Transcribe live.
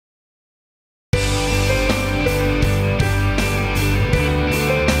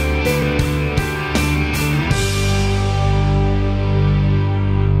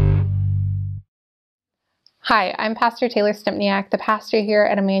Hi, I'm Pastor Taylor Stempniak, the pastor here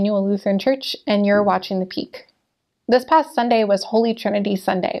at Immanuel Lutheran Church, and you're watching The Peak. This past Sunday was Holy Trinity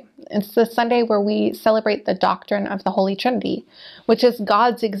Sunday. It's the Sunday where we celebrate the doctrine of the Holy Trinity, which is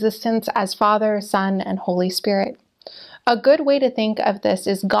God's existence as Father, Son, and Holy Spirit. A good way to think of this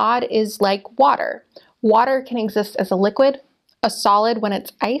is God is like water. Water can exist as a liquid, a solid when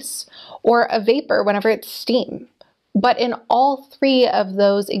it's ice, or a vapor whenever it's steam. But in all three of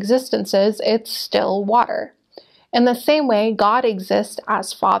those existences, it's still water. In the same way, God exists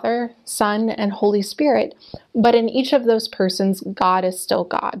as Father, Son, and Holy Spirit, but in each of those persons, God is still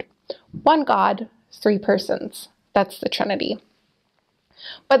God. One God, three persons. That's the Trinity.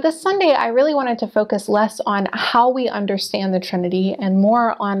 But this Sunday, I really wanted to focus less on how we understand the Trinity and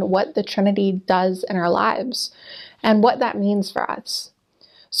more on what the Trinity does in our lives and what that means for us.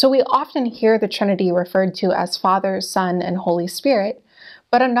 So we often hear the Trinity referred to as Father, Son, and Holy Spirit,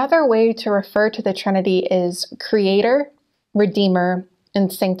 but another way to refer to the Trinity is Creator, Redeemer,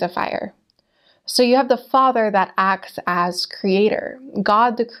 and Sanctifier. So you have the Father that acts as Creator,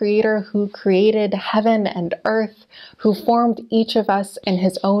 God the Creator who created heaven and earth, who formed each of us in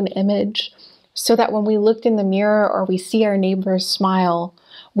His own image, so that when we looked in the mirror or we see our neighbor smile,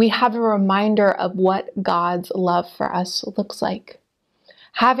 we have a reminder of what God's love for us looks like.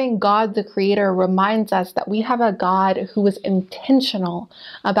 Having God the Creator reminds us that we have a God who was intentional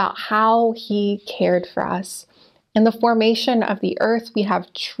about how He cared for us. In the formation of the earth, we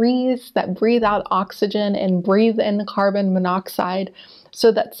have trees that breathe out oxygen and breathe in carbon monoxide,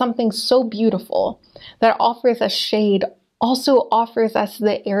 so that something so beautiful that offers us shade also offers us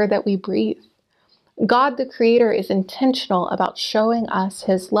the air that we breathe. God the Creator is intentional about showing us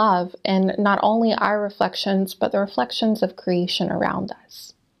His love in not only our reflections, but the reflections of creation around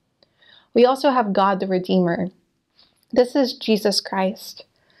us. We also have God the Redeemer. This is Jesus Christ.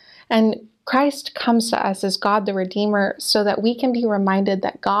 And Christ comes to us as God the Redeemer so that we can be reminded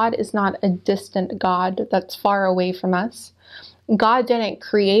that God is not a distant God that's far away from us. God didn't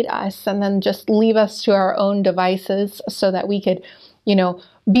create us and then just leave us to our own devices so that we could,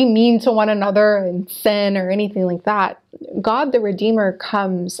 be mean to one another and sin or anything like that. God the Redeemer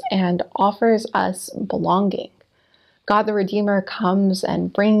comes and offers us belonging. God the Redeemer comes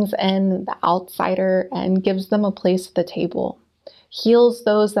and brings in the outsider and gives them a place at the table, heals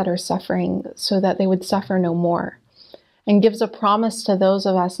those that are suffering so that they would suffer no more, and gives a promise to those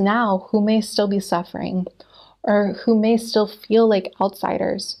of us now who may still be suffering or who may still feel like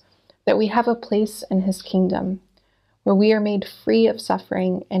outsiders, that we have a place in His kingdom where we are made free of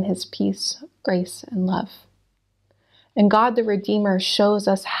suffering in His peace, grace, and love. And God the Redeemer shows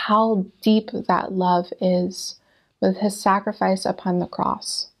us how deep that love is with His sacrifice upon the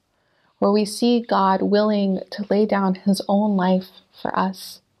cross, where we see God willing to lay down His own life for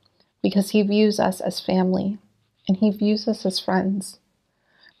us because He views us as family and He views us as friends.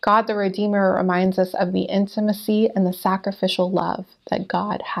 God the Redeemer reminds us of the intimacy and the sacrificial love that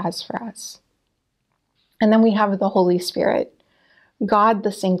God has for us. And then we have the Holy Spirit, God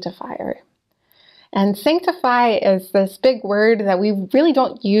the Sanctifier. And sanctify is this big word that we really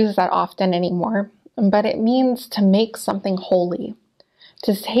don't use that often anymore, but it means to make something holy,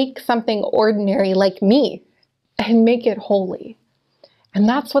 to take something ordinary like me and make it holy. And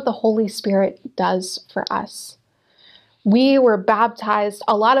that's what the Holy Spirit does for us. We were baptized,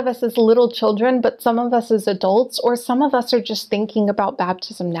 a lot of us as little children, but some of us as adults, or some of us are just thinking about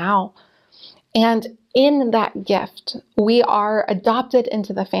baptism now. And in that gift, we are adopted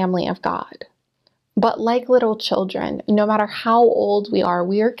into the family of God. But like little children, no matter how old we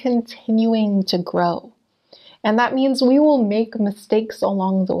are continuing to grow. And that means we will make mistakes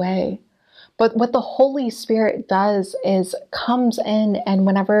along the way. But what the Holy Spirit does is comes in, and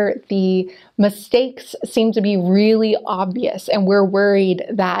whenever the mistakes seem to be really obvious and we're worried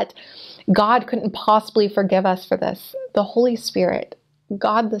that God couldn't possibly forgive us for this, the Holy Spirit,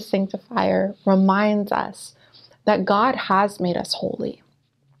 God the Sanctifier, reminds us that God has made us holy.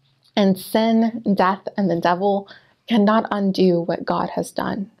 And sin, death, and the devil cannot undo what God has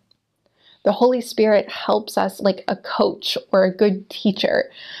done. The Holy Spirit helps us like a coach or a good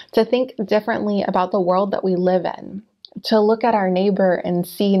teacher to think differently about the world that we live in, to look at our neighbor and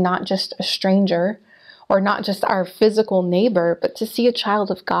see not just a stranger or not just our physical neighbor, but to see a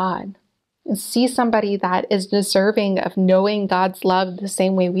child of God and see somebody that is deserving of knowing God's love the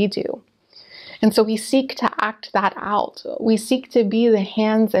same way we do. And so we seek to act that out. We seek to be the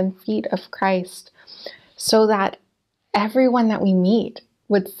hands and feet of Christ so that everyone that we meet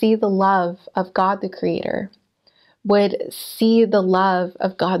would see the love of God the Creator, would see the love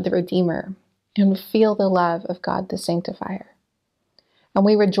of God the Redeemer, and feel the love of God the Sanctifier. And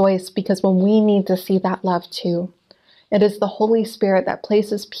we rejoice because when we need to see that love too, it is the Holy Spirit that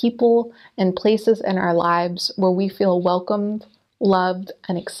places people and places in our lives where we feel welcomed, loved,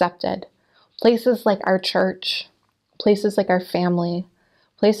 and accepted. Places like our church, places like our family,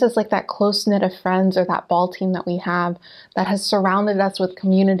 places like that close-knit of friends or that ball team that we have that has surrounded us with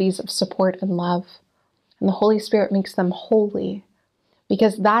communities of support and love. And the Holy Spirit makes them holy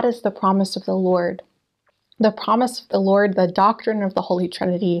because that is the promise of the Lord. The promise of the Lord, the doctrine of the Holy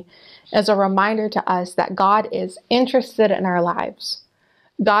Trinity, is a reminder to us that God is interested in our lives.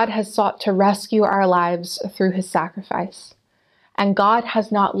 God has sought to rescue our lives through his sacrifice. And God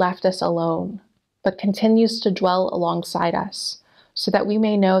has not left us alone, but continues to dwell alongside us so that we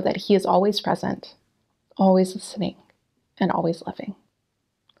may know that he is always present, always listening, and always loving.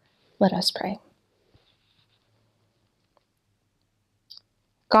 Let us pray.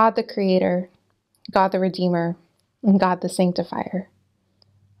 God the Creator, God the Redeemer, and God the Sanctifier,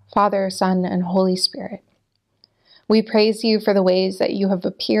 Father, Son, and Holy Spirit, we praise you for the ways that you have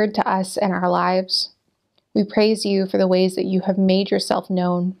appeared to us in our lives. We praise you for the ways that you have made yourself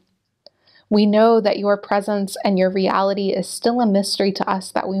known. We know that your presence and your reality is still a mystery to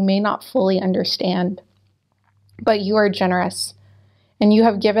us that we may not fully understand. But you are generous, and you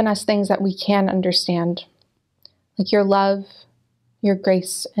have given us things that we can understand, like your love, your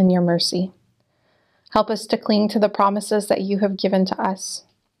grace, and your mercy. Help us to cling to the promises that you have given to us,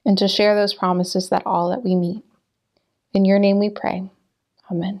 and to share those promises that all that we meet. In your name we pray.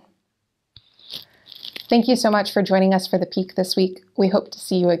 Amen. Thank you so much for joining us for the Peak this week. We hope to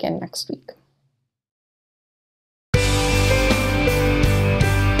see you again next week.